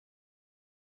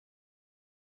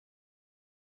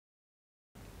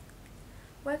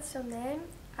What's your name?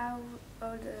 How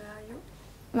old are you?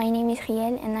 My name is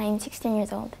Riel and I am 16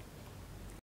 years old.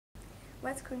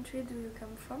 What country do you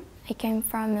come from? I came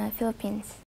from the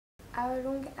Philippines. How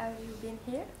long have you been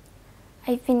here?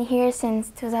 I've been here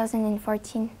since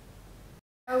 2014.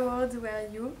 How old were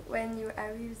you when you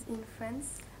arrived in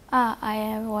France?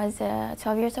 I was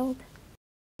 12 years old.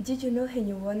 Did you know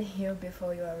anyone here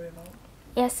before your arrival?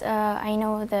 Yes, I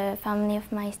know the family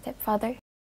of my stepfather.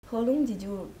 How long did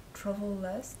you travel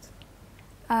last?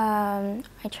 I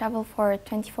traveled for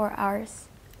 24 hours.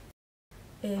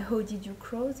 How did you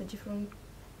cross the different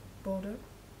border?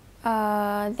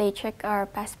 They checked our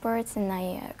passports and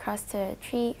I crossed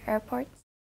 3 airports.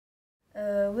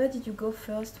 Where did you go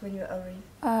first when you arrived?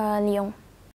 Lyon.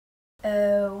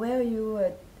 Were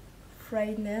you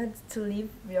frightened to leave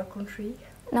your country?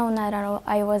 No, not at all.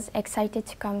 I was excited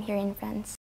to come here in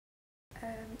France.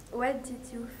 What did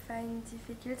you find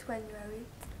difficult when you arrived?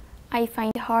 I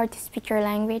find it hard to speak your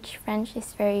language. French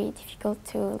is very difficult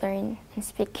to learn and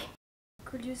speak.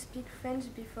 Could you speak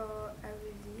French before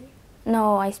arriving?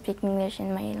 No, I speak English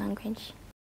in my language.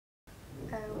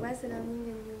 Was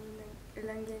learning a new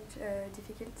language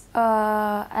difficult?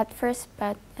 At first,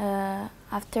 but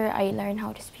after I learned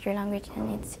how to speak your language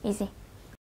and it's easy.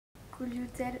 Could you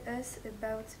tell us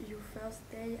about your first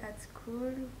day at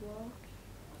school, work?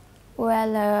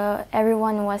 Well,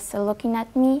 everyone was looking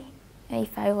at me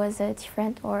if I was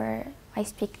different or I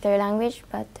speak their language,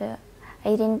 but I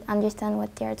didn't understand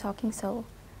what they are talking, so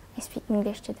I speak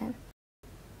English to them.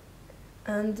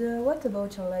 And what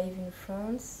about your life in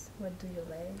France? What do you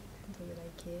like? Do you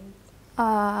like it?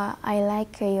 I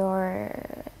like your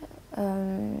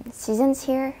seasons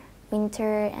here,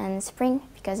 winter and spring,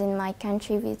 because in my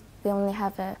country we only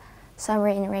have summer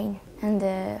and rain, and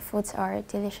the foods are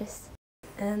delicious.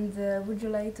 And would you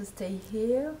like to stay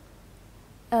here?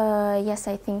 Yes,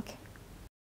 I think.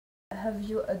 Have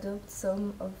you adopted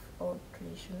some of our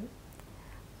traditions?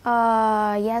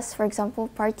 Yes, for example,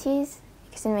 parties,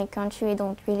 because in my country we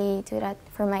don't really do that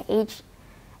for my age.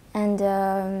 And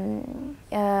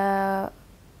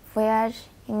voyage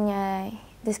in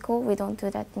the school, we don't do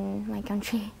that in my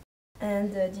country.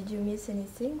 And did you miss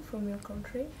anything from your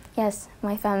country? Yes,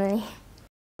 my family.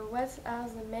 What are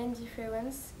the main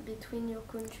differences between your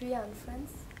country and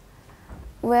France?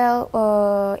 Well,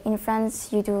 in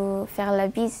France you do faire la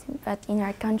bise, but in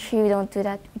our country we don't do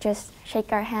that. We just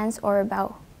shake our hands or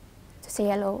bow to say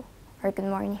hello or good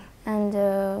morning. And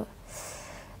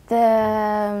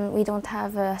we don't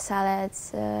have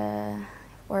salads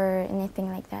or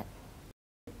anything like that.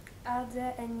 Are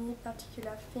there any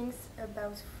particular things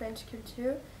about French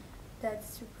culture that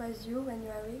surprise you when you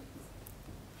arrive?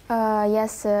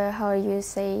 Yes, how you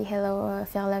say hello,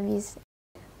 faire la bise.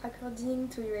 According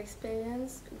to your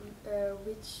experience,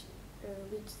 which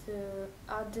the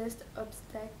hardest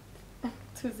obstacle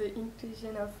to the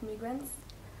inclusion of migrants?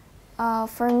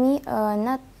 For me,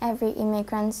 not every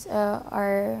immigrants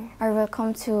are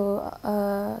welcome to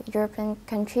European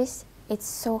countries. It's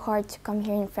so hard to come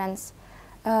here in France.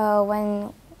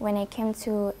 When I came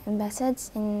to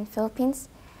embassies in Philippines,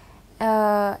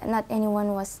 not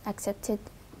anyone was accepted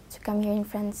to come here in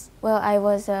France. Well, I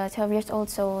was 12 years old,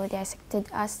 so they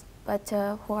accepted us, but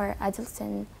who are adults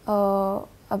and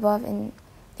above, and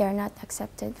they are not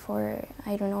accepted for,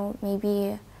 I don't know,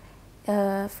 maybe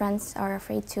France are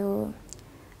afraid to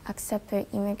accept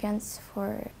immigrants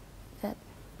for that.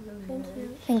 Thank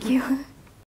you. Thank you.